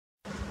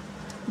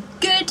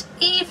Good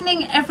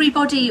evening,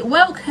 everybody.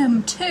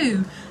 Welcome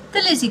to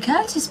the Lizzie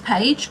Curtis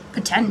page.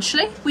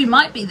 Potentially, we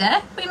might be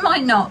there, we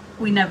might not,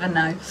 we never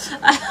know.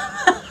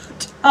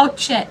 I'll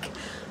check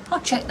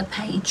the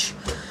page.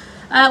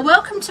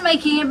 Welcome to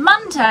Making It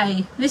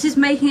Monday. This is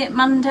Making It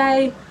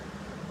Monday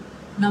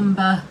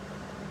number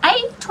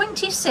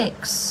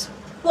A26.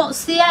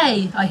 What's the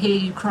A, I hear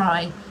you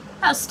cry?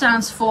 That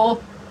stands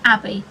for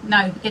Abey.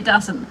 No, it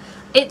doesn't.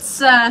 It's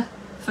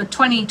for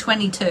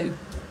 2022.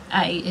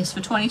 A is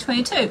for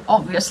 2022,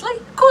 obviously.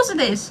 Of course it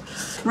is.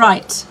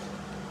 Right.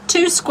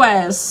 2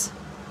 squares.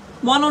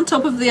 One on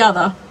top of the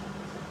other.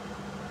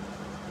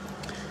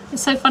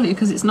 It's so funny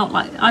because it's not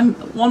like... I'm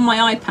on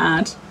my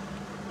iPad.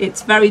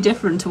 It's very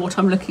different to what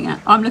I'm looking at.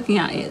 I'm looking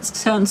at it.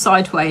 It's turned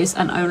sideways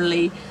and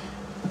only...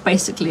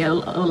 Basically,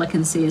 all I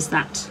can see is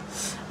that.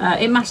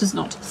 It matters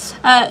not.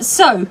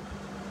 So,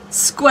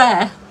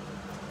 square.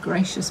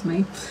 Gracious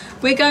me.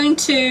 We're going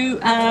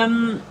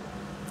to...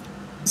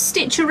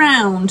 stitch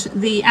around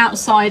the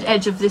outside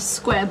edge of this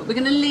square, but we're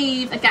going to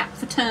leave a gap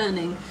for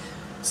turning.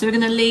 So we're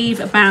going to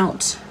leave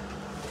about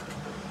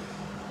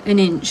an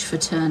inch for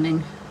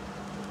turning.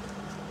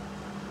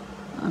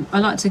 I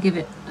like to give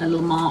it a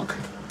little mark.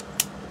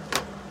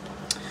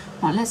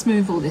 Right, let's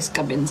move all this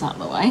gubbins out of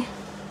the way.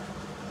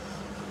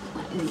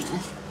 Right in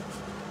there.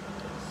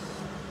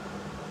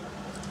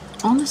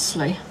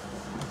 Honestly,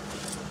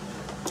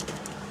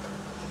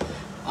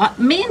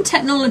 me and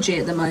technology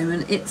at the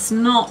moment, it's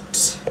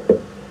not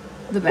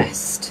the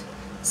best.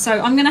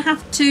 So I'm going to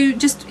have to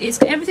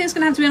everything's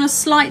going to have to be on a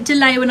slight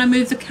delay when I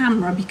move the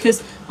camera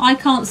because I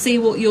can't see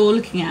what you're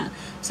looking at.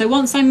 So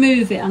once I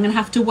move it, I'm going to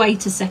have to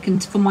wait a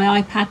second for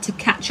my iPad to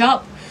catch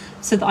up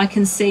so that I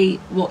can see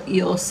what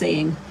you're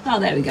seeing. Oh,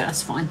 there we go,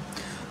 that's fine.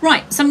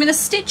 Right, so I'm going to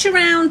stitch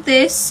around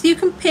this. You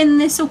can pin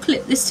this or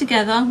clip this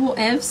together,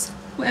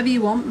 whatever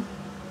you want.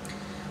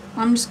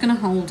 I'm just going to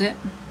hold it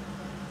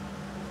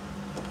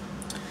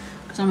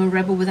because I'm a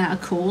rebel without a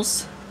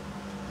cause.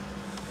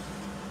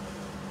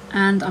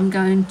 And I'm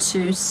going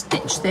to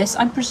stitch this.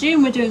 I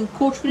presume we're doing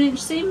 1/4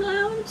 inch seam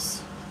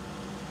allowance.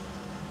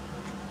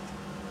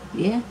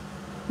 Yeah,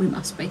 we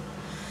must be.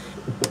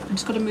 I've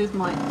just got to move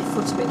my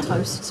foot a bit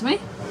closer to me.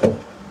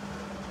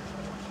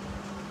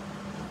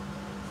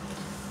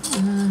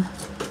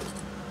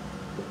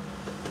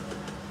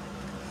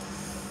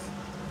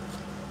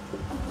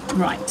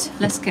 Right,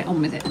 let's get on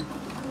with it.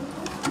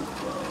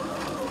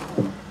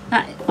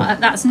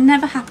 That's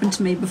never happened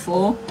to me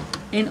before.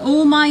 In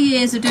all my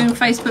years of doing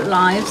Facebook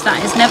Lives,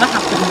 that has never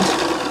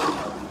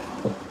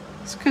happened.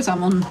 It's because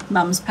I'm on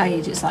Mum's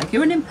page. It's like,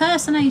 you're an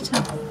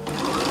impersonator.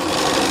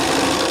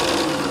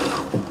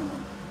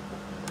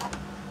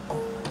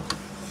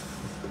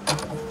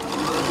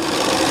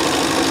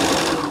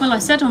 Well, I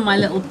said on my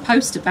little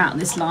post about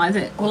this live,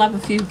 it will have a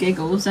few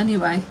giggles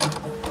anyway.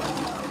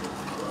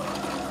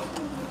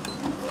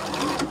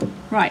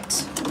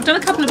 Right, I've done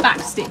a couple of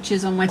back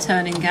stitches on my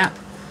turning gap.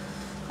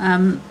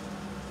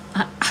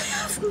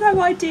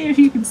 No idea if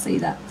you can see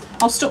that.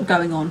 I'll stop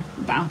going on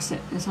about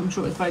it because I'm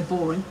sure it's very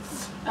boring.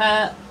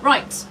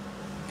 Right,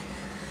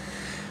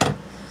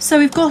 so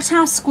we've got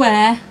our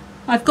square.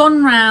 I've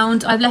gone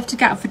round, I've left a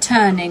gap for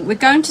turning. We're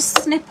going to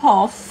snip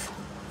off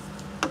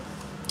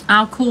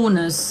our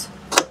corners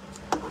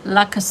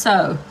like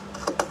so.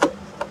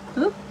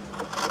 Ooh,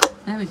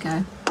 there we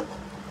go.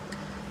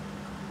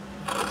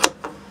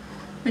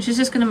 Which is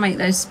just going to make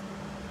those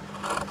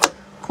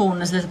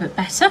corners a little bit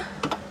better.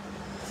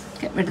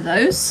 Get rid of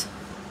those.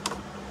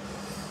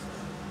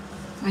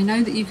 I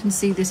know that you can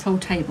see this whole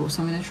table,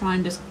 so I'm going to try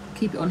and just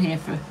keep it on here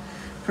for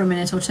a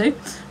minute or two.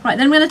 Right,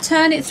 then I'm going to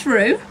turn it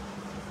through.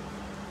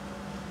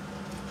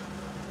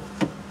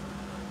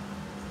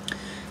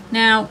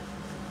 Now,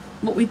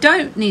 what we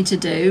don't need to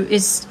do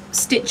is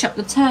stitch up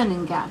the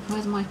turning gap.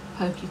 Where's my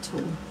pokey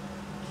tool?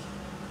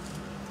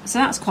 So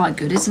that's quite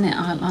good, isn't it?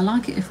 I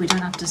like it if we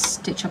don't have to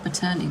stitch up a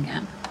turning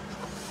gap.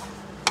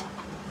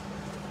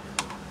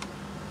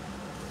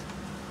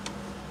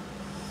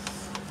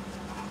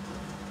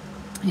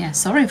 Yeah,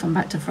 sorry if I'm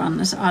back to front.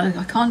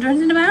 I can't do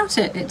anything about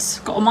it. It's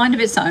got a mind of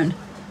its own.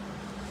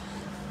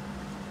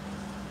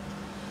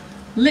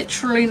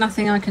 Literally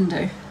nothing I can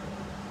do.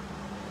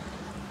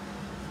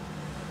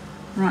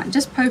 Right,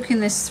 just poking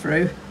this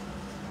through.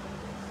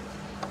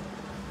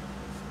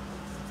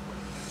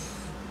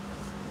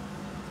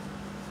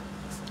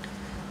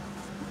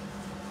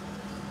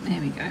 There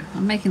we go.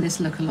 I'm making this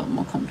look a lot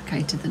more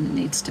complicated than it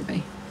needs to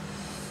be.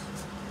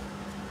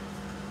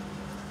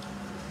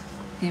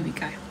 Here we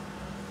go.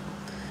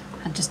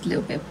 And just a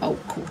little bit of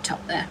bulk caught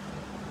up there.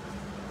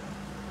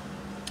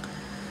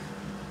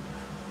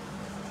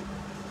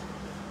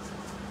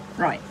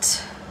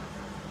 Right.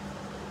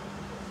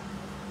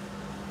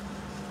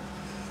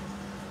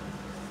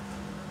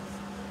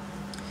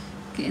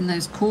 Getting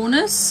those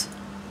corners.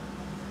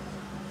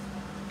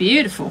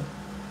 Beautiful.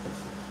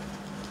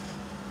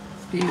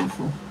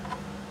 Beautiful.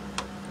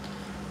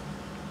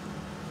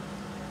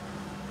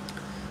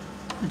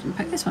 I didn't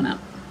pick this one up.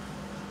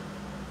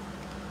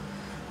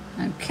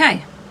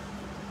 Okay.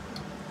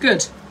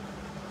 Good.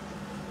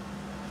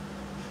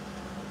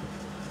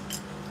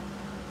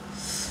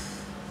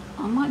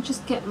 I might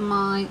just get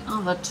my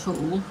other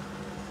tool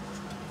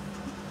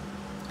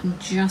and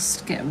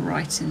just get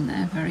right in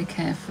there very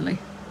carefully,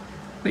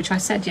 which I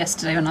said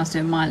yesterday when I was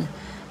doing my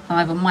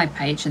live on my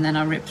page, and then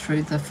I ripped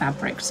through the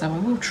fabric, so I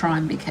will try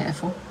and be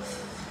careful.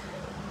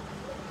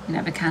 You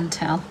never can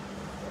tell.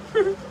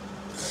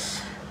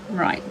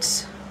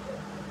 Right.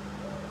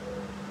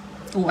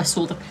 Oh, I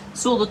saw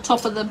the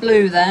top of the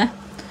blue there.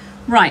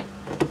 Right,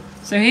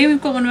 so here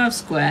we've got one of our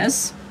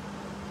squares.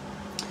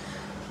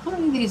 How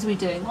many of these are we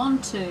doing?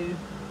 1, 2,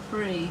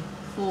 3,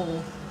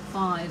 4,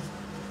 5,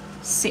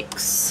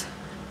 6.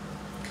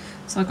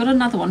 So I've got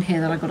another one here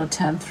that I've got to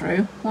turn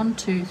through. 1,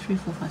 2, 3,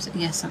 4, 5, 6.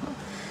 Yes, I'll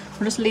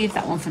just leave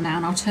that one for now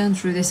and I'll turn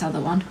through this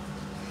other one.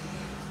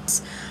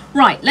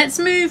 Right, let's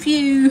move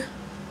you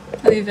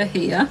over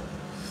here.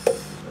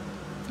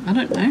 I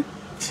don't know.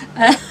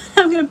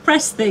 I'm going to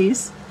press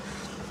these.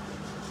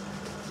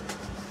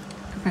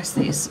 Press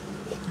these.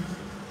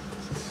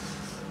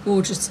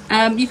 Gorgeous.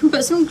 You can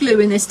put some glue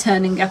in this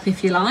turning gap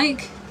if you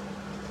like.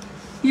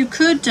 You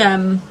could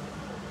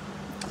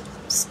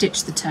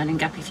stitch the turning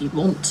gap if you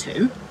want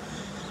to,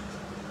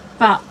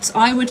 but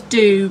I would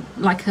do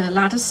like a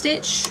ladder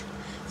stitch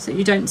so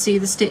you don't see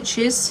the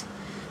stitches,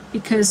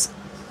 because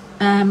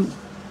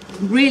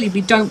really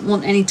we don't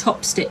want any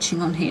top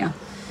stitching on here,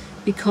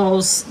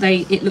 because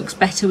it looks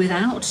better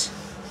without.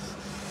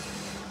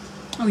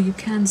 Oh, you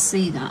can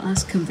see that.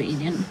 That's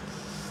convenient.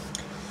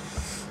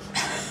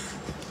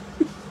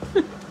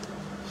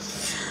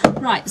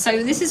 Right,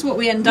 so this is what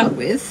we end up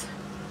with.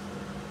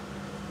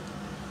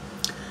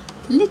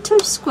 Little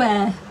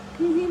square.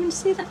 Can you even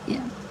see that?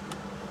 Yeah.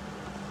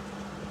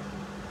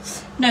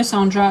 No,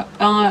 Sandra,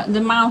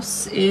 the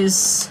mouse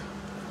is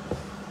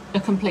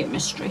a complete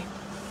mystery.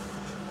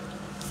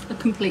 A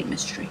complete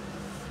mystery.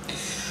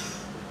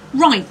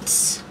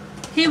 Right,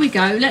 here we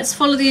go. Let's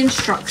follow the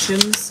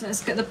instructions.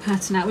 Let's get the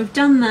pattern out. We've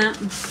done that.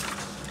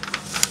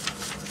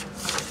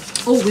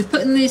 Oh, we're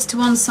putting these to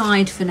one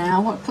side for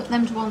now. What? Put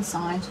them to one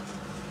side.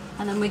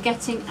 And then we're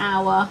getting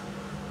our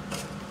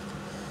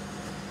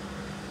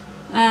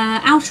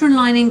outer and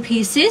lining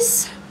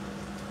pieces,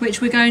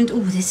 which we're going to, oh,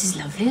 this is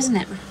lovely, isn't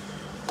it?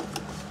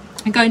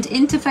 I'm going to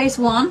interface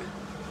one.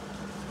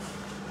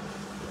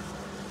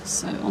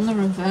 So on the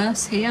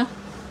reverse here.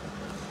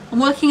 I'm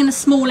working in a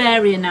small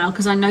area now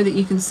because I know that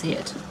you can see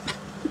it.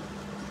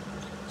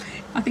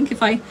 I think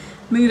if I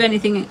move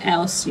anything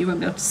else, you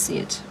won't be able to see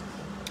it.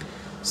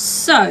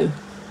 So,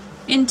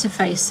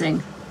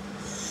 interfacing.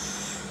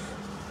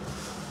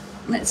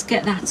 Let's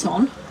get that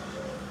on.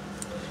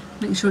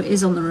 Make sure it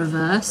is on the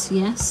reverse,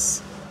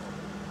 yes.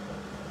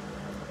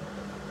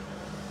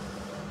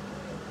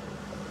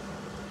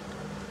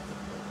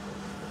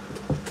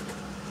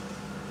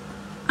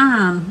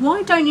 Anne,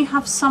 why don't you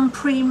have some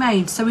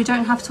pre-made so we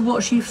don't have to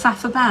watch you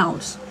faff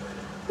about?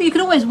 Well, you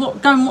can always go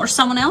and watch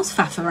someone else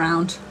faff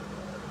around.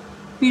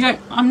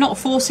 I'm not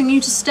forcing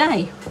you to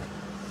stay.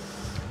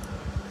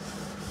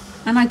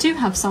 And I do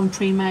have some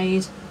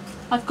pre-made.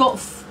 I've got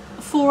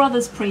 4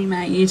 others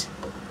pre-made.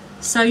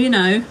 So, you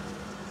know,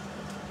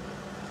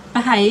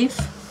 behave.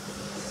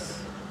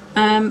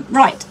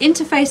 Right,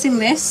 interfacing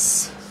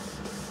this.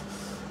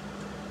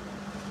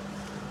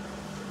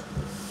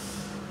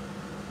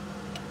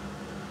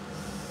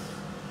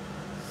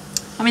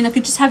 I mean, I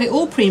could just have it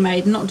all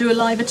pre-made and not do a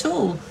live at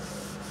all.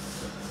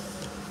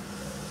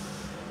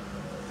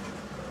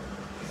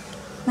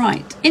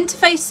 Right,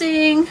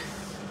 interfacing.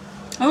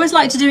 I always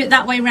like to do it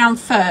that way round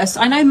first.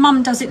 I know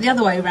Mum does it the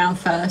other way round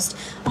first.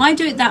 I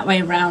do it that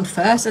way round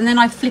first, and then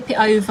I flip it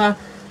over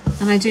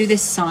and I do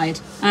this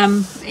side.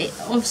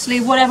 Obviously,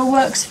 whatever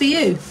works for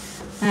you.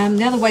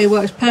 The other way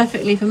works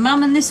perfectly for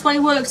Mum, and this way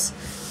works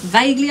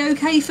vaguely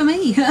okay for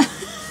me.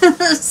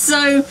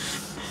 So,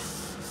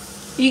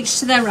 each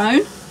to their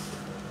own.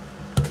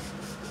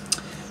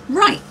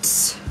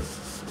 Right.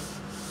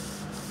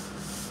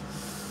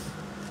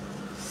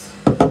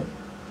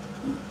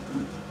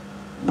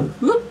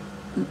 Whoop.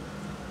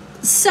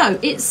 So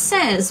it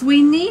says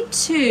we need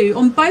to,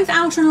 on both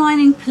outer and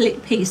lining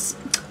piece,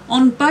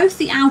 on both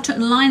the outer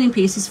and lining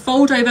pieces,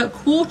 fold over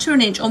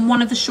 1/4 inch on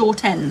one of the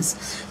short ends.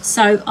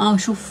 So I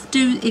shall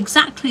do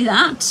exactly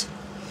that.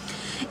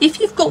 If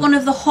you've got one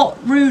of the hot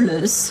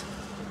rulers,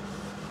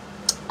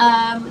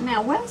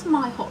 now where's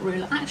my hot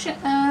ruler? Actually,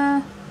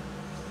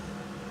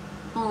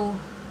 oh,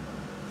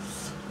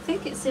 I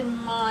think it's in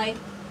my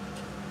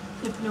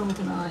flipping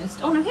organised.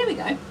 Oh no, here we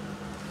go.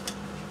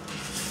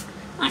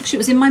 Actually, it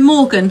was in my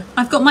Morgan.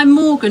 I've got my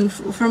Morgan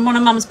from one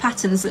of Mum's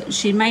patterns that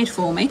she made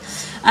for me.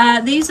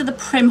 These are the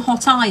Prim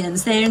hot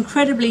irons. They're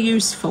incredibly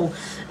useful.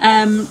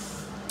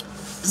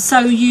 So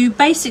you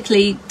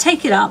basically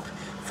take it up,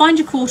 find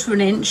your 1/4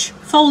 inch,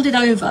 fold it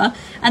over,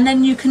 and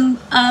then you can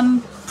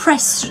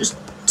press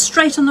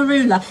straight on the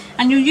ruler.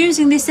 And you're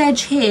using this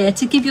edge here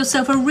to give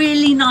yourself a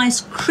really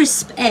nice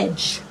crisp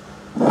edge.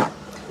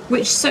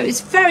 So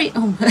it's very,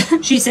 oh,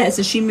 she says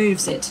as she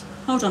moves it.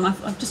 Hold on,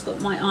 I've just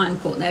got my iron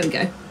caught. There we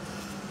go.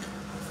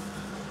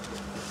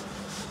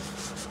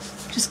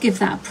 Just give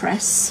that a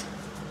press.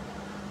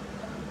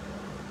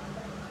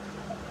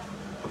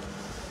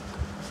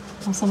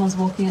 Oh, someone's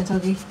walking a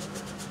doggy.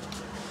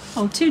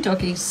 Oh, 2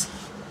 doggies.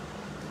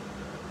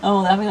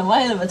 Oh, they're having a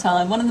whale of a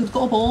time. One of them's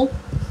got a ball.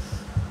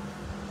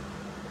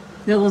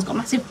 The other one's got a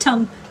massive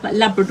tongue, like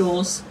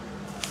Labradors.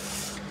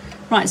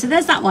 Right, so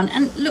there's that one.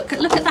 And look at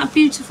that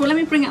beautiful, let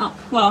me bring it up.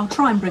 Well, I'll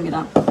try and bring it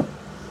up.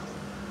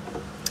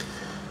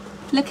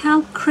 Look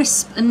how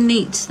crisp and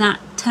neat that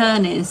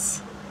turn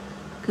is,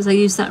 because I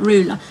used that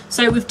ruler.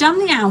 So we've done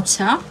the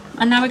outer,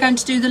 and now we're going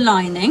to do the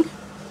lining.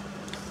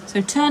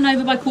 So turn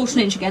over by 1/4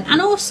 inch again.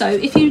 And also,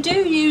 if you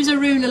do use a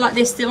ruler like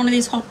this, one of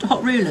these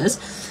hot rulers,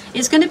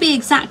 it's going to be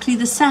exactly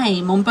the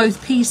same on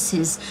both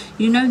pieces.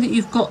 You know that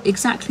you've got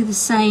exactly the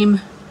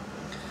same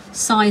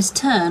size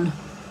turn.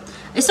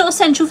 It's not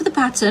essential for the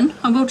pattern.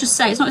 I will just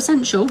say it's not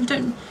essential. You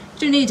don't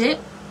need it.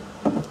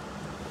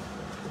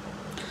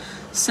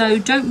 So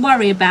don't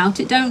worry about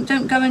it. Don't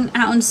go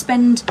out and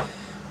spend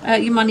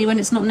your money when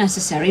it's not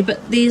necessary.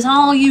 But these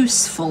are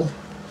useful.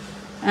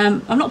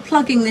 I'm not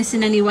plugging this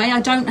in any way.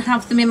 I don't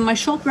have them in my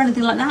shop or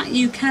anything like that.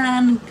 You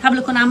can have a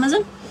look on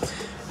Amazon.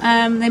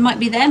 They might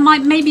be there.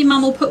 Maybe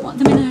Mum will put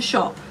them in her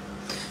shop.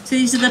 So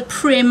these are the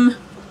Prim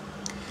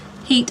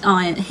heat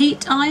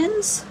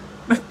irons.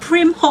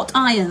 Prim hot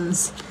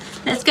irons.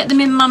 Let's get them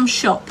in Mum's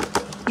shop.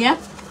 Yeah,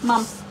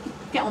 Mum,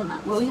 get on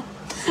that, will you?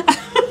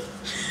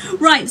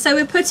 Right, so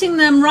we're putting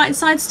them right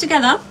sides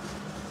together.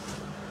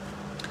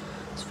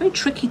 It's very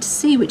tricky to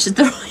see which is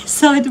the right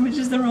side and which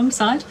is the wrong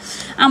side.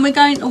 And we're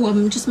going. Oh,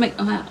 I'm just make.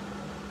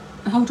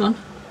 Hold on.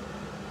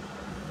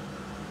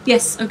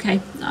 Yes,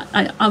 okay.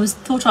 I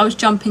thought I was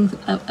jumping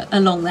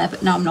along there,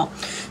 but no, I'm not.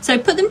 So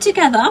put them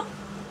together,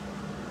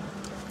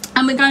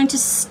 and we're going to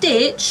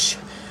stitch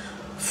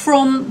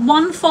from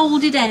one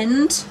folded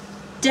end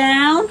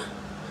down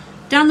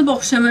the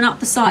bottom and up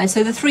the side.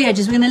 So the 3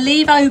 edges, we're going to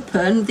leave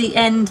open the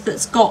end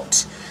that's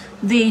got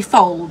the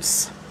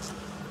folds.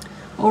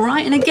 All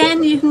right, and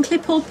again, you can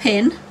clip or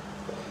pin.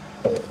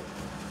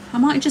 I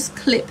might just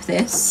clip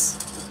this.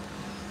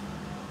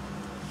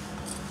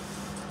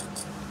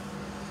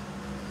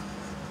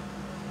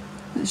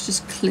 Let's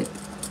just clip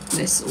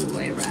this all the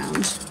way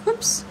around.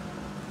 Whoops.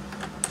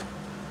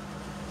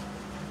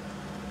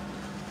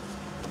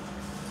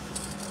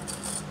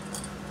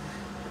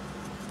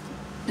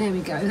 There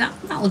we go,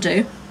 that'll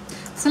do.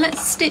 So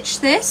let's stitch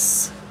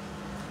this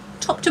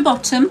top to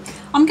bottom.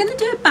 I'm going to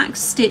do a back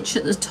stitch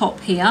at the top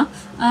here,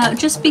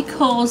 just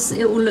because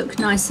it will look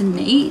nice and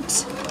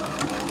neat.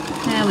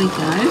 There we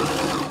go.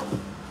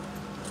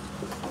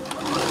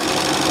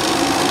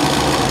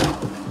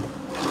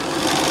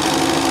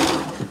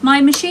 My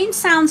machine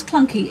sounds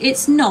clunky.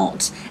 It's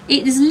not.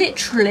 It is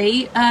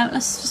literally,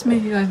 let's just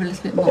move you over a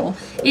little bit more.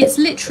 It's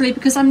literally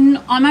because I'm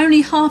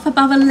only half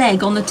above a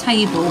leg on the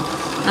table.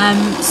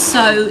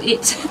 So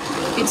it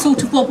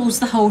sort of wobbles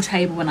the whole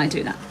table when I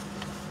do that.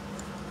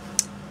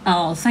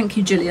 Oh, thank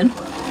you, Gillian.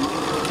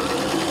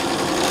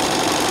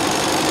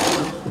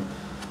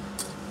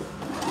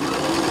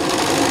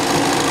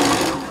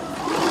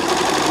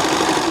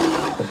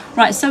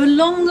 Right, so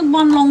along the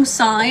one long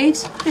side,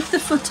 lift the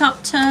foot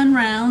up, turn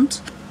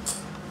round,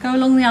 go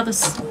along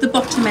the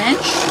bottom edge.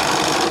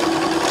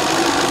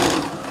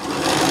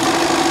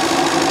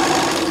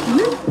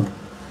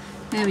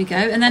 There we go,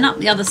 and then up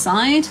the other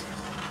side.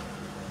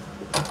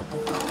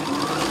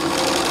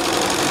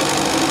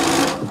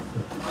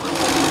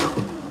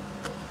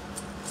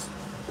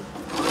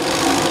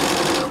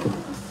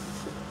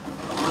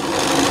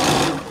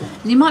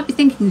 And you might be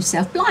thinking to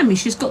yourself, blimey,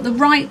 she's got the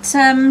right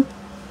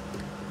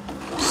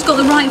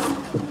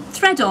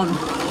thread on.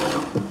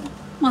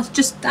 Well, it's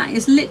just, that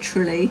is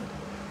literally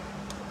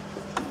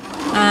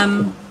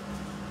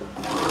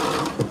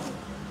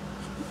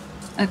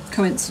a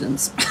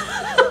coincidence.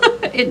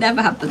 It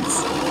never happens.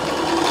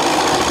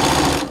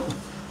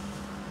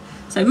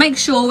 So make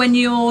sure when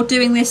you're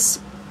doing this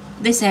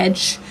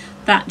edge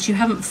that you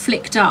haven't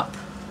flicked up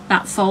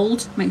that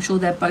fold. Make sure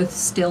they're both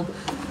still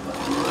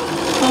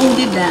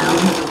folded down.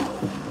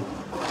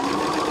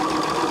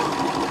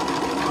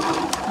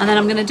 And then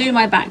I'm going to do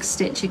my back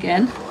stitch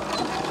again.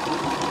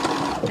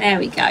 There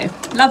we go.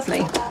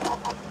 Lovely.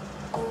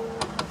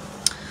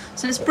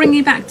 So let's bring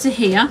you back to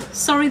here.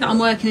 Sorry that I'm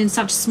working in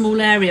such a small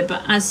area,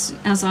 but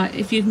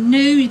if you're new,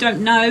 you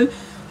don't know,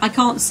 I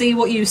can't see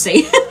what you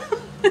see.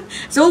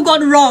 It's all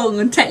gone wrong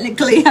and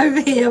technically over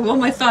here on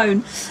my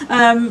phone.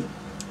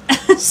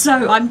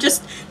 So I'm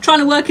just trying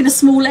to work in a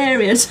small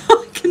area so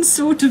I can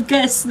sort of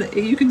guess that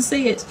you can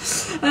see it.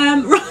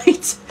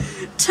 Right,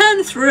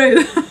 turn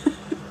through.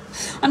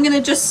 I'm going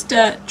to just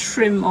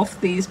trim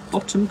off these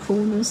bottom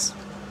corners.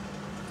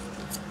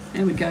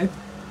 There we go.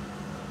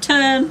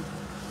 Turn.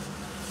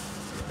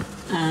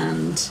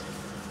 And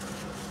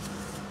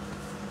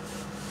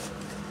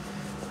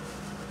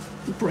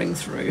bring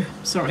through.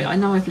 Sorry, I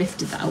know I've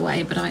lifted that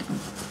away, but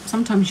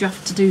sometimes you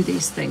have to do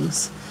these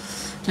things,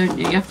 don't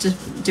you? You have to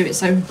do it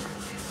so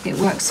it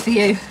works for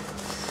you.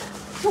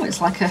 Oh, it's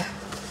like a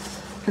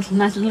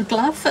nice little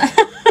glove.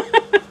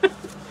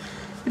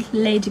 Little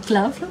lady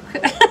glove, look.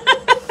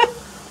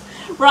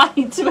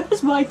 Right,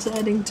 where's my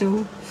turning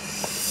tool?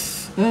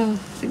 Oh, I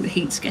think the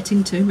heat's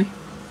getting to me.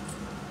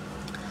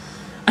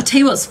 tell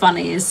you what's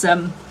funny is,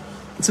 so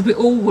we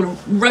all were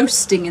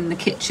roasting in the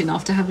kitchen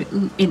after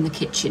having, in the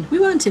kitchen, we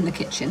weren't in the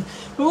kitchen,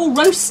 we were all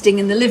roasting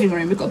in the living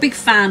room. We've got a big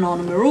fan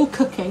on and we were all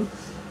cooking,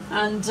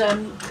 and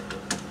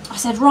I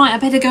said, right, I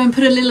better go and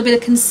put a little bit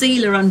of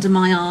concealer under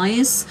my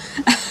eyes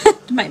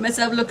to make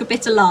myself look a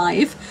bit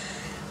alive.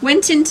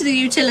 Went into the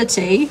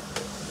utility,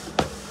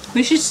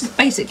 which is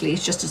basically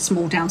just a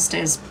small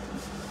downstairs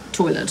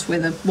toilet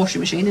with a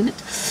washing machine in it,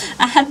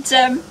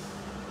 and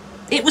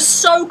it was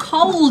so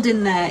cold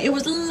in there. It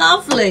was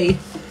lovely.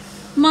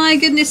 My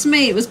goodness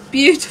me, it was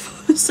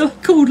beautiful. So I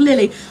called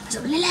Lily. I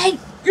said, Lily,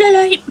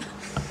 Lily.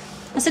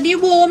 I said, are you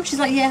warm? She's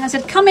like, yeah. I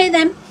said, come here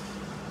then.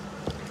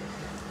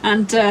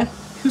 And she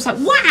was like,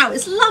 wow,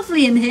 it's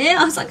lovely in here.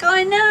 I was like,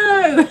 I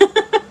know.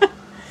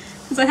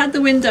 Because I had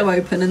the window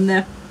open, and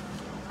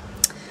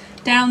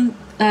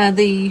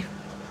the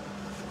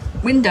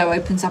window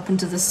opens up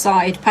into the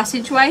side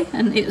passageway,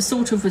 and it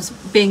sort of was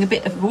being a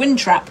bit of a wind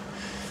trap.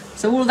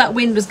 So all of that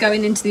wind was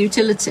going into the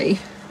utility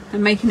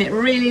and making it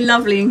really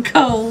lovely and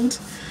cold.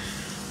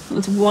 It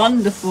was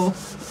wonderful.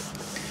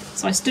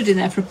 So I stood in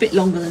there for a bit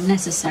longer than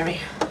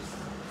necessary.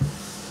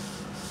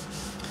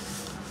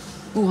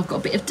 Oh, I've got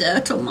a bit of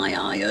dirt on my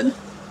iron.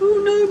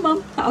 Oh no,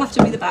 Mum, that'll have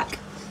to be the back.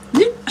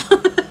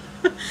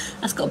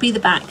 That's got to be the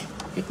back.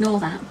 Ignore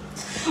that.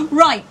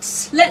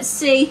 Right, let's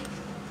see.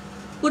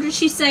 What did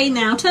she say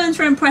now? Turn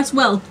through and press.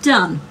 Well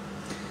done.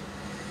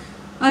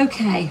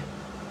 Okay.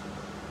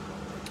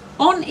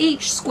 On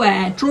each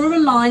square, draw a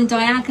line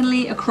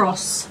diagonally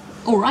across.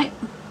 All right.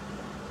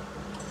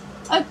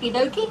 Okie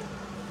dokie.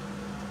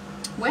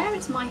 Where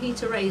is my heat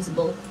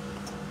erasable?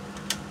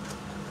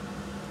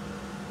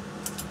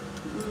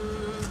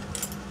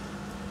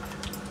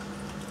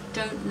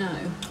 Don't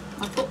know.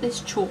 I've got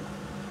this chalk.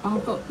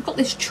 I've got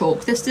this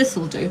chalk. This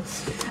will do.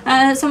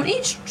 So on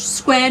each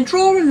square,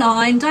 draw a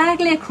line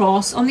diagonally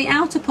across on the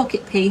outer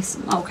pocket piece.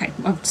 Okay,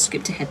 I've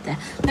skipped ahead there.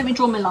 Let me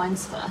draw my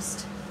lines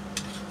first.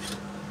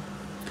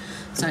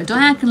 So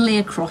diagonally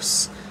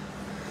across.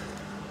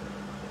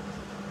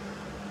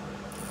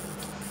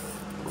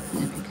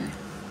 There we go.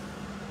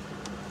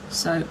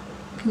 So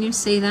can you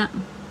see that?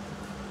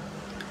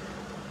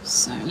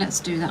 So let's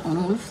do that on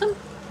all of them.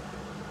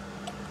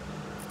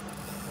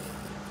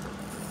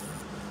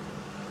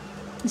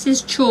 This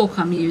is chalk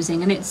I'm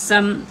using, and it's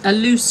a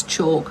loose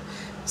chalk,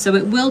 so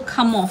it will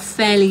come off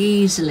fairly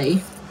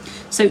easily.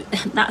 So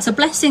that's a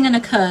blessing and a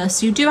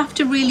curse. You do have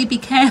to really be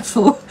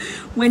careful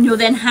when you're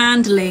then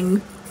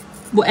handling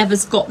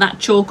whatever's got that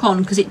chalk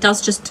on, because it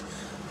does just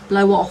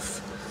blow off.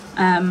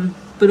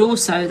 But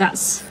also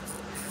that's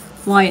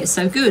why it's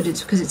so good.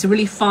 It's because it's a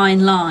really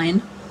fine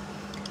line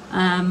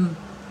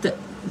that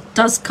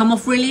does come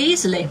off really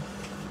easily.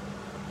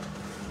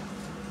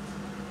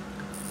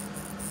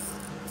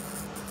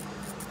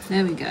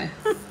 There we go.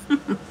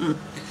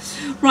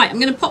 Right, I'm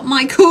going to pop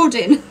my cord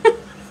in.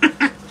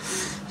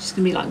 She's going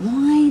to be like,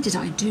 why did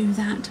I do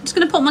that? I'm just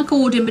going to pop my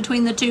cord in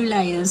between the two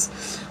layers.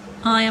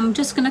 I am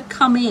just going to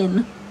come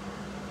in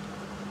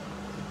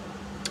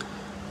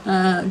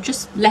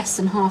just less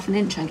than ½ an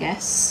inch, I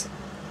guess.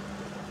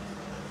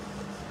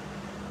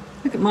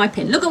 Look at my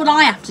pin. Look at what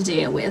I have to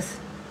deal with.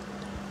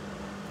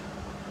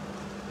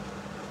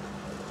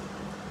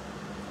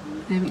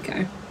 There we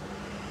go.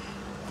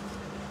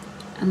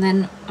 And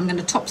then I'm going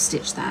to top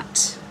stitch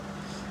that,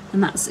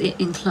 and that's it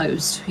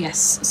enclosed.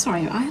 Yes,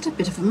 sorry, I had a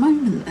bit of a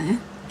moment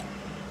there.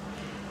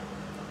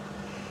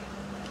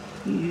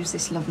 Use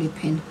this lovely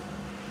pin.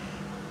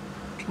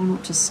 Try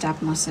not to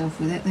stab myself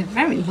with it. They're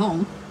very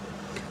long.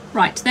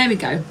 Right, there we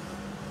go.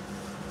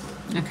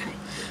 Okay,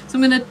 so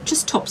I'm going to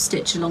just top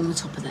stitch along the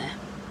top of there.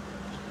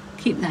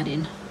 Keep that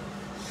in.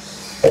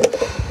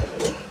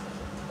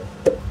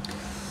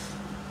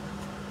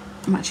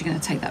 I'm actually going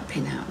to take that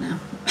pin out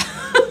now.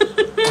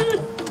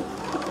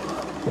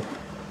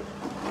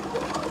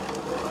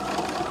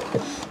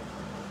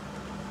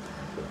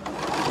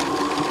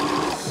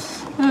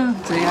 Oh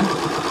dear.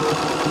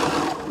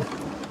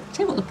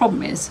 Tell you what the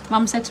problem is.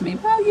 Mum said to me,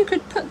 well, you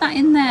could put that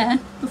in there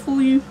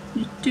before you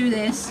do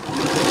this.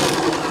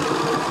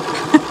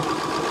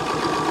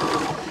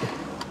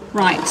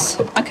 Right,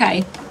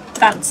 okay,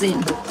 that's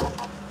in.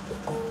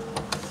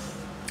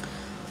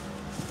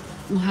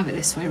 We'll have it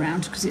this way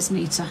around because it's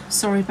neater.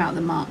 Sorry about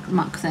the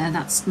muck there,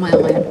 that's my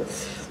iron.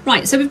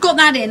 Right, so we've got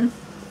that in.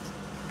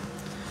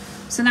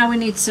 So now we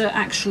need to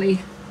actually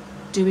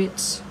do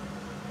it.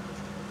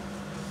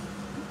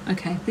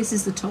 Okay, this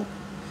is the top.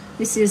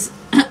 This is,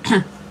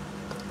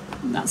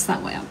 that's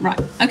that way up. Right,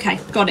 okay,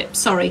 got it,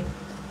 sorry.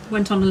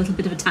 Went on a little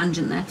bit of a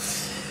tangent there.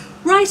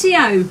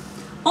 Rightio.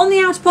 On the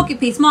outer pocket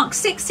piece, mark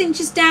 6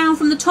 inches down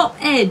from the top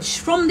edge.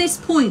 From this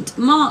point,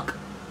 mark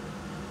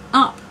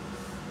up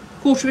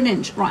 1/4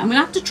 inch. Right, I'm gonna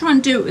have to try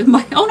and do it with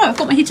my. Oh no, I've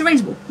got my heat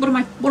erasable. What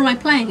am I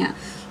playing at?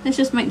 Let's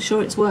just make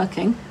sure it's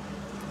working.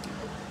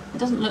 It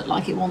doesn't look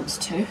like it wants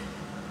to.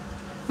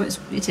 Well,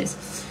 it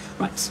is.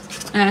 Right,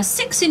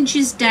 6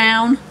 inches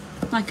down.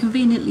 I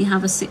conveniently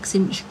have a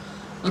 6-inch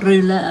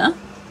ruler.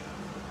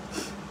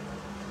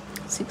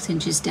 6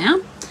 inches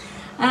down,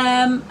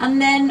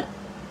 and then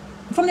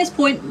from this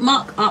point,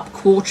 mark up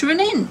 1/4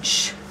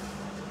 inch.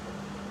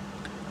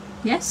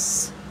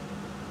 Yes,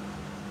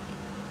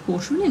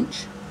 1/4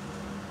 inch.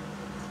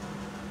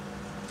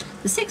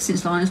 The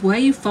 6-inch line is where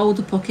you fold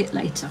the pocket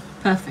later.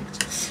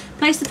 Perfect.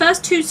 Place the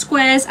first 2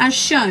 squares as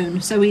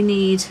shown. So we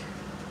need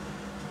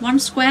 1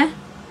 square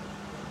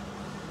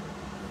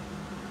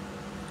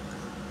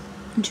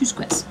and 2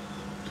 squares,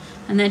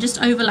 and they're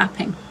just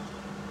overlapping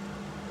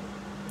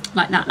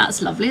like that.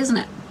 That's lovely, isn't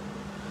it?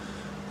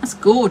 That's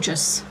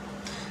gorgeous.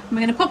 And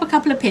we're going to pop a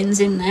couple of pins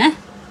in there.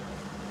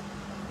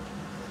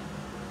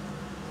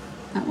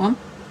 That one.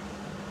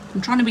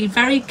 I'm trying to be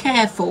very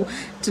careful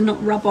to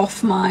not rub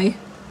off my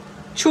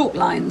chalk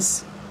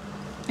lines.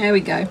 There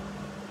we go.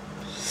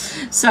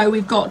 So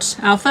we've got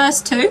our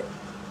first 2,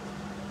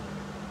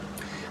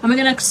 and we're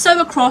going to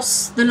sew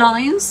across the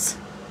lines,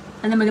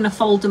 and then we're going to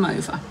fold them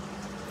over.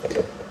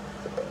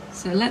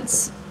 So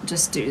let's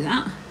just do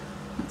that.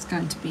 That's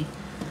going to be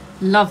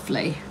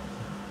lovely.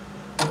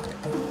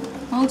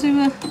 I'll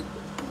do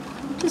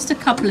just a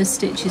couple of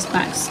stitches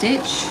back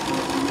stitch,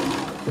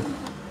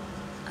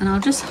 and I'll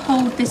just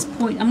hold this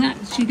point. I'm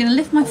actually going to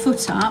lift my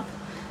foot up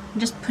and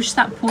just push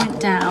that point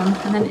down,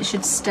 and then it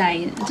should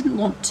stay. It didn't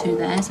want to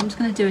there, so I'm just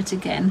going to do it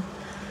again.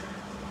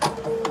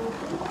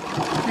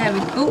 There we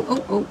go.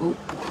 Oh.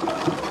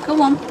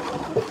 Go on.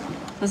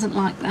 Doesn't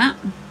like that.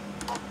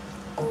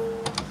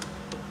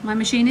 My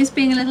machine is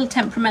being a little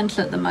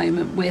temperamental at the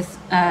moment with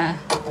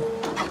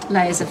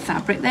layers of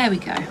fabric. There we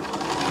go.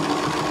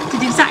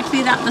 Did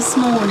exactly that this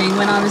morning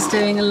when I was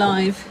doing a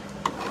live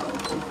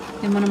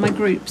in one of my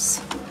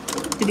groups.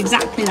 Did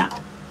exactly that.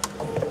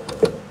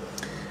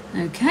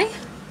 Okay.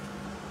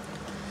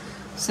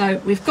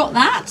 So we've got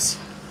that,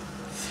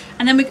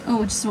 and then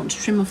I just want to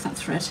trim off that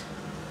thread.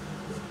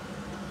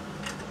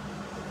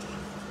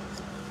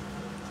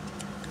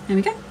 There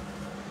we go.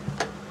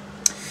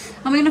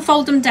 And we're going to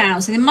fold them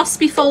down. So they must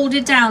be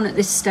folded down at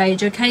this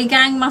stage, okay,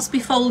 gang? Must be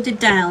folded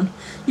down.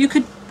 You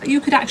could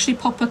actually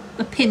pop a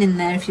pin in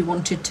there if you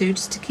wanted to,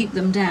 just to keep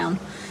them down.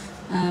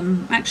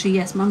 Actually,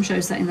 yes, Mum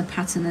shows that in the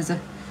pattern.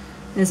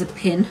 There's a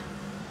pin.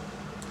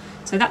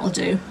 So that will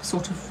do.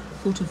 Sort of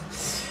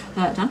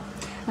done.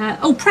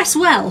 Oh, press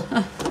well.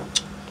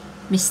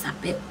 Missed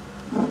that bit.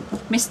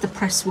 Missed the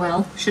press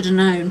well. Should have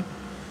known.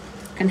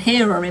 Can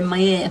hear her in my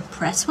ear.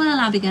 Press well,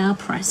 Abigail.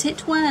 Press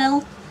it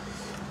well.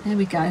 There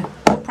we go.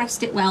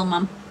 Pressed it well,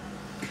 Mum.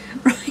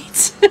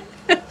 Right.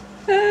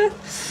 Here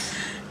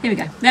we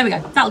go. There we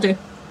go. That'll do.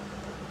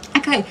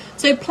 Okay.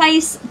 So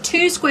place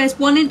 2 squares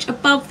 1 inch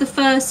above the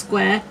first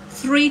square,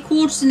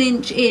 3/4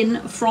 inch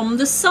in from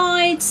the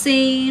side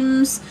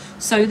seams,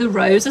 so the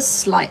rows are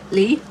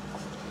slightly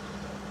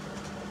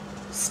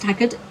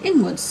staggered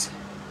inwards.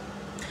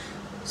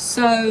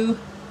 So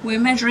we're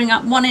measuring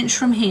up 1 inch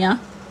from here.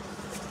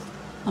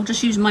 I'll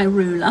just use my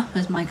ruler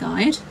as my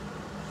guide,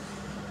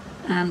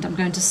 and I'm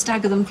going to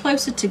stagger them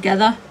closer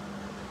together,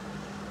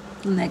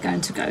 and they're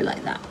going to go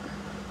like that.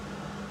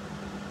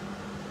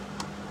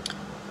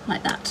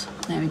 Like that.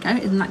 There we go.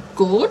 Isn't that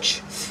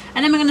gorge?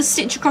 And then we're going to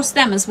stitch across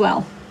them as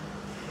well.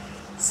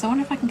 So I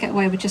wonder if I can get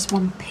away with just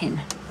 1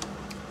 pin.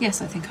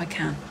 Yes, I think I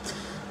can.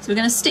 So we're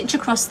going to stitch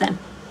across them.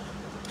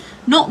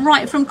 Not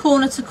right from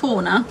corner to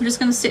corner. We're just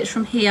going to stitch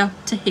from here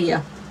to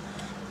here.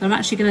 But I'm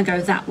actually going to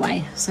go that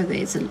way so that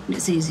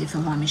it's easier for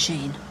my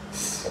machine.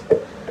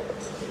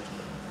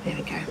 There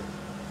we go.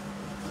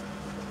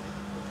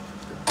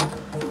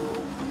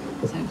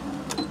 So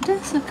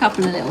just a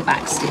couple of little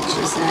back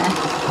stitches there.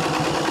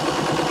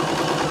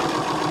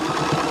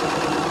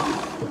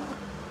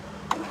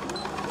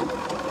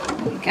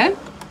 There we go.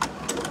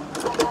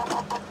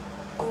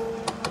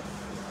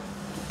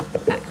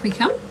 Back we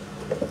come.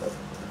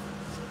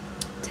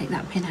 Take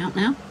that pin out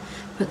now.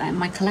 Put that in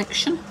my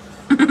collection.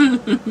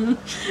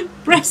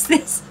 Press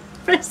this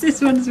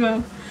one as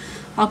well.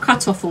 I'll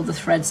cut off all the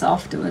threads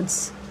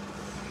afterwards.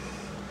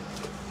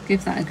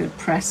 Give that a good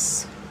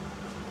press.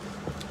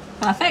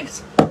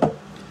 Perfect.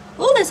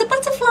 Oh, there's a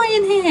butterfly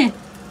in here.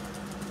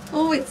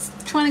 Oh, it's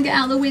trying to get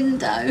out the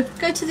window.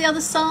 Go to the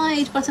other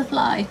side,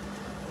 butterfly.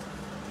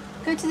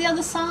 Go to the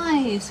other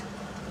side.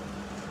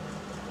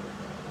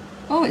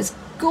 Oh, it's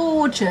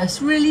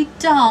gorgeous. Really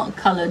dark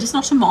coloured. It's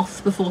not a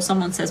moth before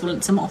someone says, well,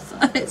 it's a moth.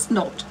 It's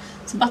not.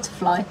 It's a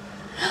butterfly.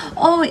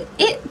 Oh,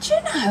 do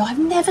you know, I've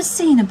never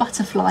seen a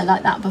butterfly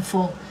like that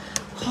before.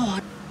 Oh.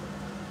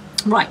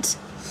 Right,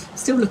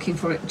 still looking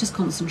for it, just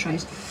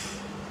concentrate.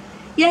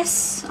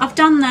 Yes, I've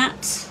done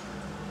that.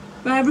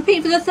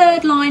 Repeat for the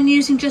 3rd line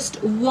using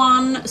just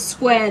 1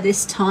 square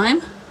this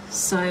time.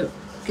 So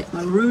get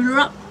my ruler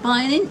up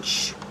by 1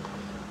 inch,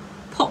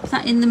 pop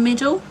that in the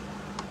middle.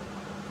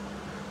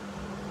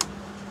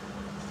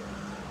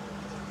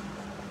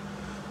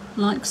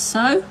 Like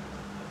so.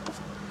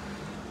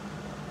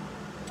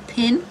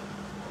 Pin.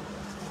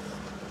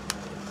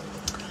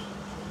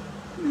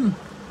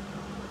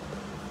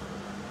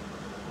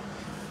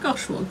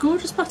 Gosh, what a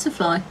gorgeous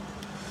butterfly.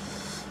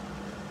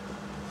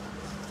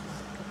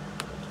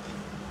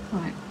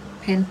 Right,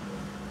 pin.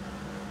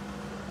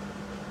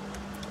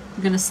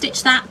 I'm going to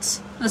stitch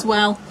that as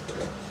well.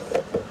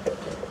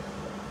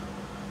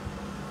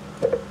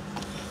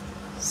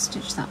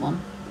 that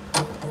one.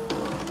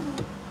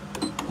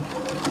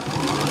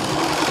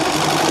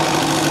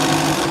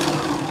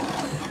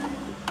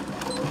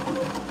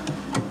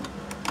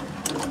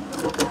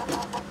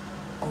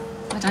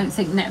 I don't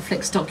think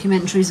Netflix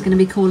documentaries are going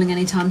to be calling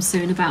anytime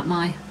soon about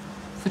my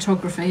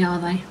photography, are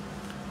they?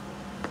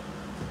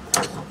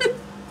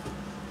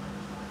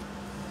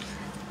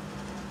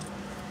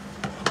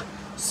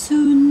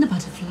 Soon the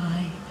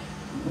butterfly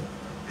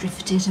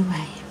drifted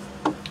away.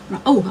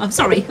 Right. Oh, I'm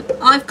sorry,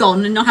 I've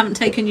gone and I haven't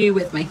taken you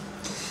with me.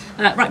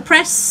 Right,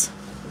 press.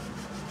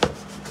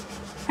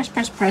 Press,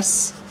 press,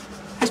 press.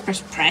 Press,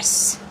 press,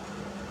 press.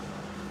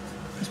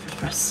 Press, press,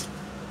 press.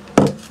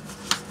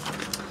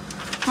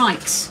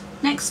 Right,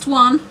 next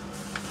one.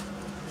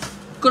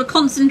 Got to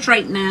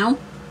concentrate now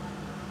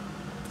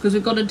because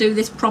we've got to do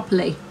this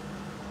properly.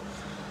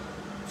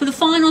 For the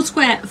final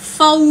square,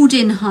 fold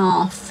in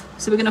half.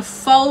 So we're going to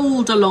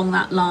fold along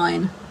that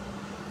line.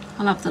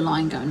 I'll have the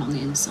line going on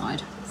the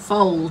inside.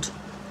 Fold.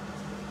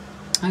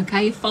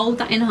 Okay, fold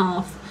that in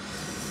half.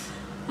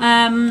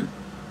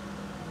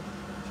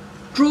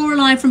 Draw a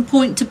line from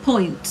point to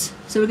point.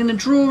 So we're going to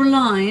draw a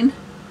line.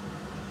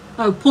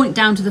 Oh, point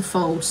down to the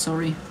fold,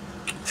 sorry.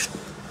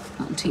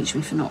 That'll teach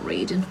me for not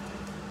reading.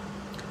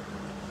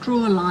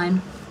 Draw a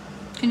line.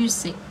 Can you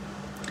see?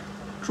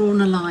 Drawn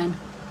a line.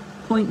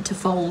 Point to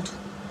fold.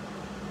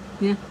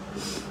 Yeah.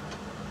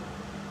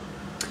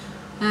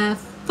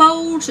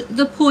 Fold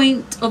the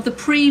point of the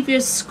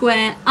previous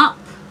square up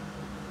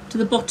to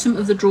the bottom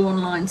of the drawn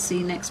line.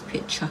 See next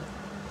picture.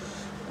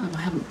 Oh,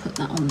 I haven't put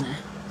that on there.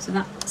 So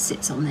that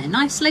sits on there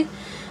nicely.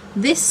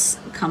 This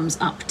comes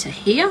up to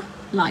here,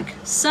 like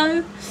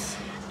so.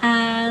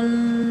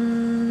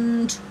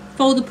 And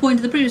fold the point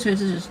of the previous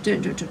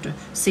square.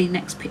 See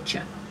next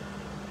picture.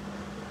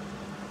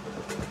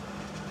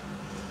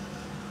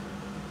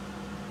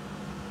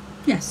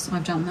 Yes,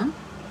 I've done that.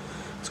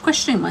 I was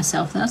questioning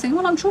myself then. I was thinking,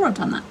 well, I'm sure I've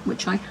done that,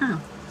 which I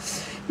have.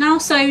 Now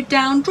sew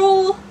down,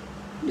 draw,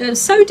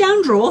 sew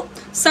down, draw,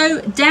 sew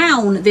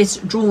down this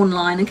drawn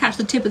line and catch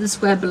the tip of the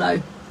square below,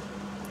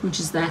 which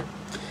is there.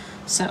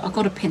 So I've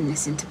got to pin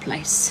this into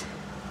place.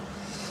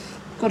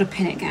 Got to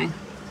pin it, gang.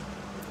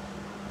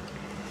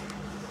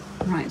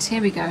 Right,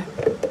 here we go.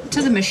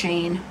 To the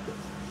machine.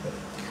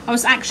 I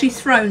was actually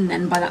thrown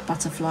then by that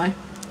butterfly.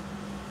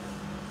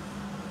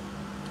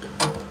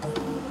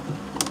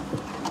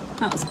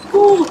 That was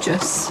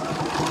gorgeous.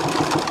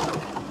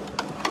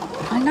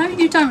 I know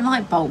you don't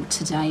like bulk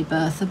today,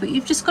 Bertha, but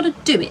you've just got to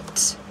do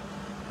it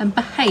and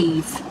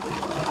behave.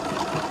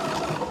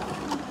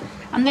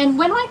 And then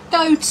when I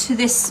go to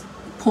this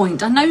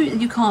point, I know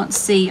you can't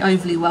see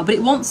overly well, but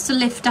it wants to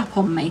lift up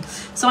on me.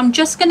 So I'm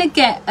just going to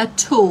get a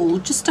tool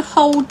just to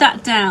hold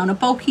that down, a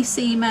bulky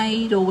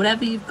C-Maid or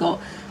whatever you've got,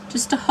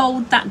 just to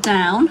hold that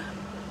down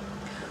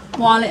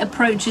while it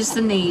approaches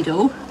the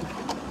needle.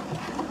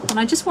 And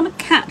I just want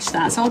to catch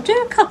that, so I'll do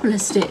a couple of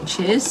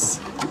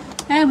stitches.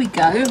 There we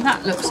go,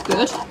 that looks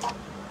good.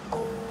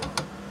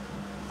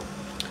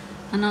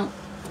 And I'll,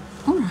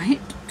 all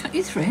right, cut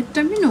your thread,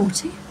 don't be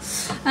naughty.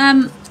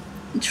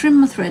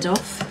 Trim my thread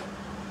off.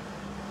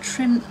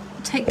 Trim,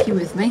 take you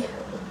with me.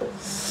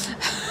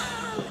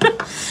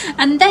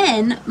 And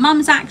then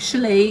Mum's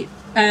actually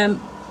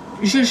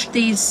zhuzhed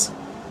these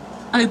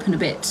open a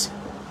bit.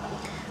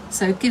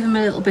 So give them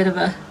a little bit of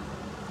a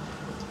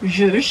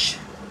zhuzh.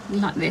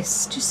 Like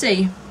this, do you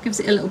see? Gives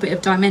it a little bit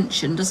of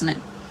dimension, doesn't it?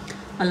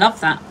 I love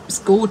that. It's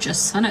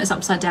gorgeous. I know it's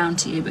upside down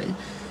to you, but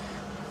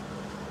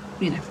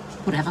you know,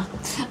 whatever.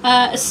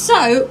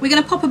 So we're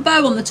going to pop a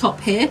bow on the top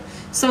here.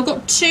 So I've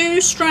got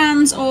 2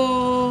 strands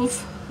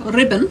of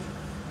ribbon,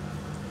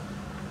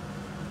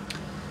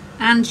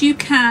 and you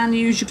can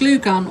use your glue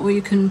gun or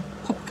you can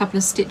pop a couple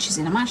of stitches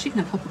in. I'm actually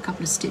going to pop a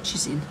couple of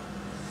stitches in.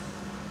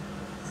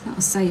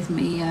 That'll save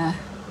me.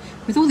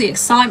 With all the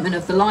excitement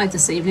of the live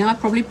this evening, I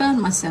probably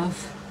burned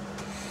myself.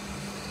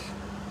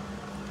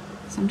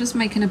 So I'm just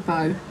making a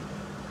bow,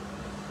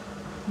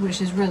 which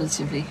is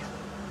relatively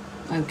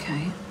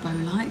okay,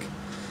 bow-like.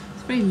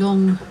 It's very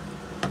long.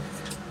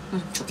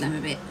 I'll chop them a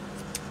bit,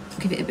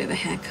 give it a bit of a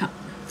haircut.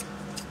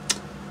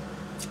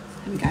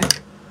 There we go.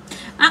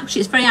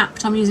 Actually, it's very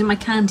apt. I'm using my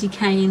candy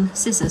cane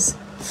scissors.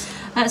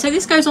 So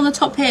this goes on the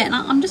top here, and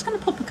I'm just going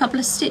to pop a couple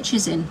of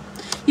stitches in.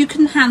 You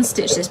can hand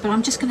stitch this, but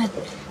I'm just going to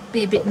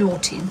be a bit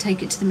naughty and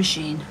take it to the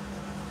machine.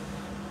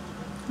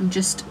 And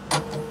just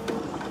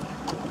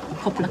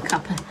pop a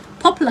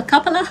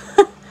couple of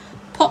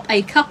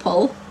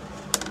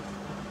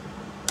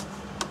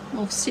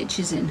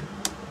stitches in.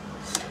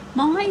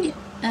 My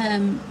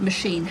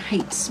machine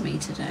hates me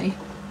today.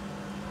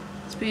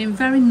 It's being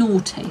very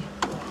naughty.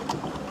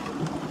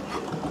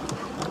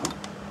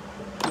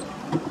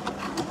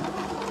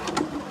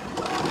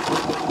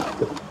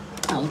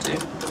 That'll do.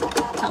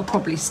 That'll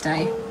probably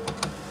stay.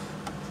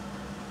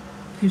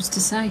 Who's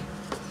to say?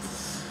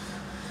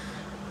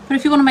 But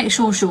if you want to make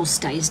sure yours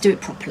stays, do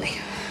it properly.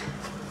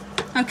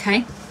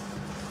 Okay.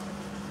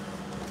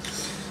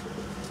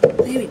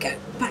 There we go.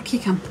 Back you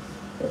come.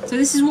 So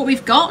this is what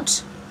we've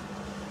got.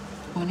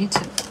 Oh, I need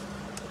to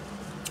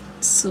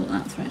sort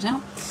that thread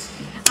out.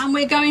 And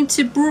we're going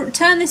to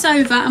turn this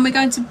over, and we're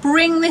going to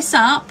bring this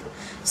up.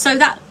 So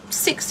that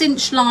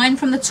 6-inch line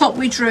from the top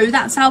we drew,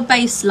 that's our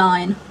base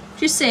line.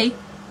 Do you see?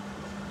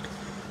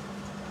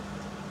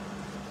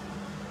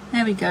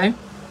 There we go.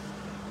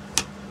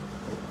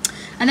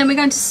 And then we're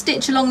going to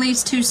stitch along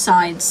these two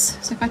sides.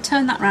 So if I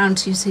turn that round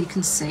to you so you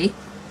can see.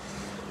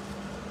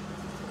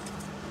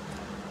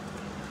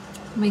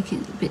 Make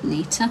it a bit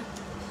neater.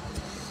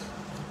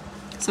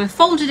 So I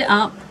folded it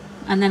up,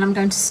 and then I'm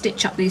going to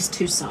stitch up these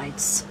two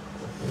sides.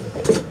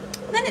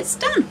 And then it's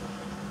done.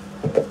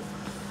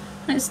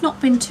 And it's not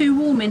been too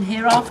warm in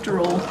here after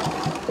all.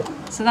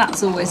 So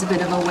that's always a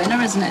bit of a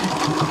winner, isn't it?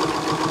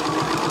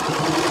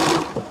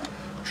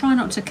 Try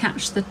not to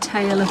catch the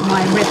tail of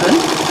my ribbon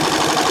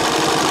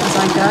as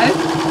I go.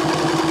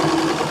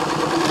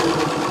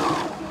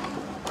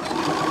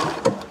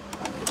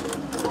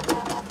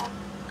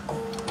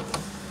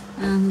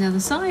 And the other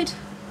side.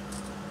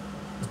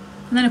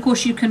 And then of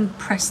course you can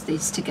press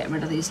these to get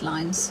rid of these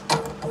lines.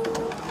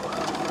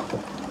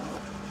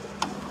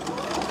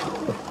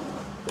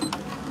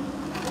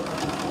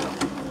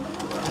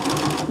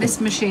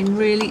 This machine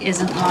really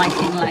isn't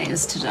liking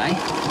layers today.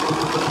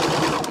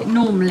 It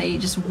normally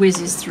just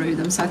whizzes through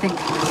them, so I think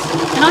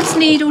a nice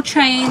needle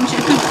change, a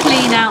good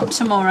clean out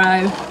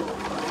tomorrow,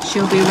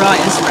 she'll be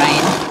right as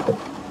rain.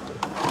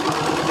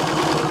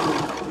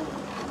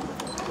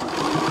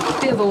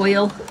 Bit of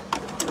oil,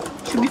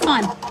 should be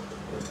fine.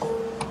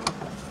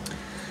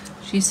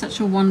 She's such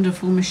a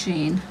wonderful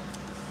machine.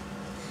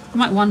 You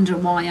might wonder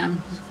why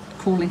I'm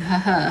calling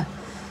her,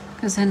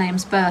 because her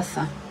name's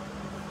Bertha.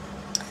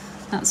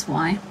 That's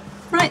why.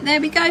 Right, there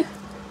we go.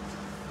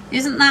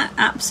 Isn't that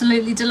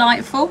absolutely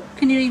delightful?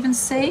 Can you even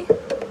see?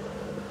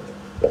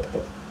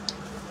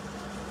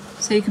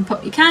 So you can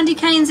put your candy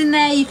canes in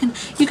there. You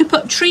could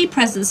put tree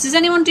presents. Does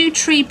anyone do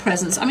tree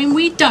presents? I mean,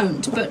 we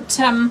don't, but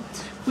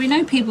we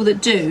know people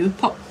that do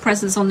pop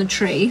presents on the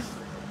tree.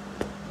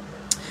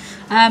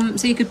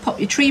 So you could pop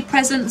your tree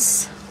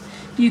presents.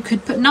 You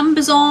could put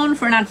numbers on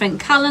for an advent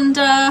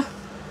calendar.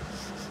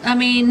 I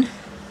mean,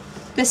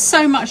 there's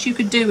so much you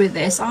could do with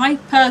this. I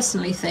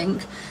personally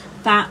think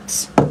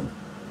that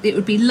it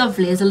would be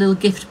lovely as a little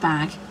gift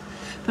bag,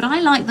 but I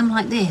like them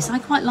like this. I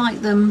quite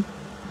like them,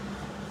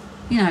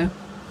 you know,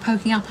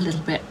 poking up a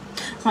little bit.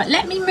 Right,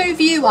 let me move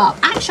you up.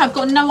 Actually, I've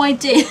got no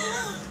idea.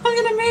 I'm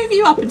going to move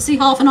you up and see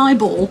half an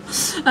eyeball.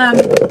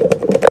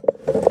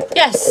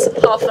 Yes,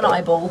 half an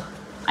eyeball.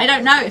 I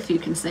don't know if you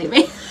can see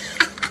me.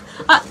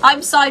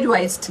 I'm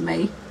sideways to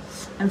me.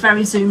 I'm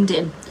very zoomed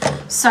in.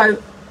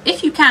 So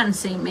if you can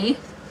see me,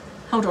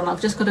 hold on,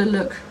 I've just got to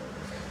look.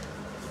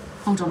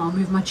 Hold on, I'll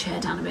move my chair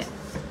down a bit.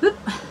 Whoop.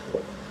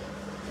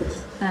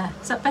 There,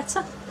 is that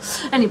better?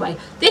 Anyway,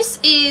 this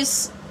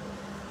is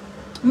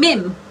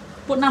Mim.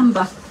 What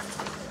number?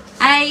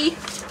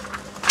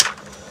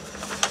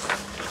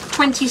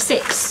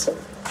 A26.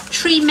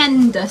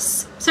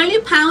 Tremendous. It's only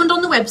 £1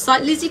 on the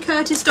website,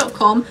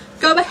 lizziecurtis.com.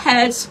 Go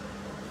ahead.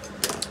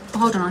 Oh,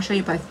 hold on, I'll show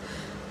you both.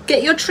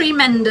 Get your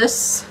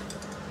Tremendous.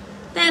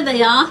 There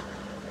they are.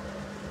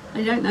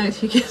 I don't know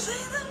if you can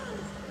see them.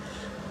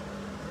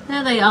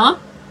 There they are.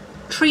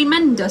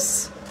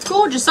 Tremendous.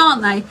 Gorgeous,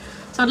 aren't they?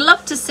 So I'd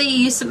love to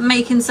see you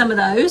making some of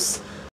those.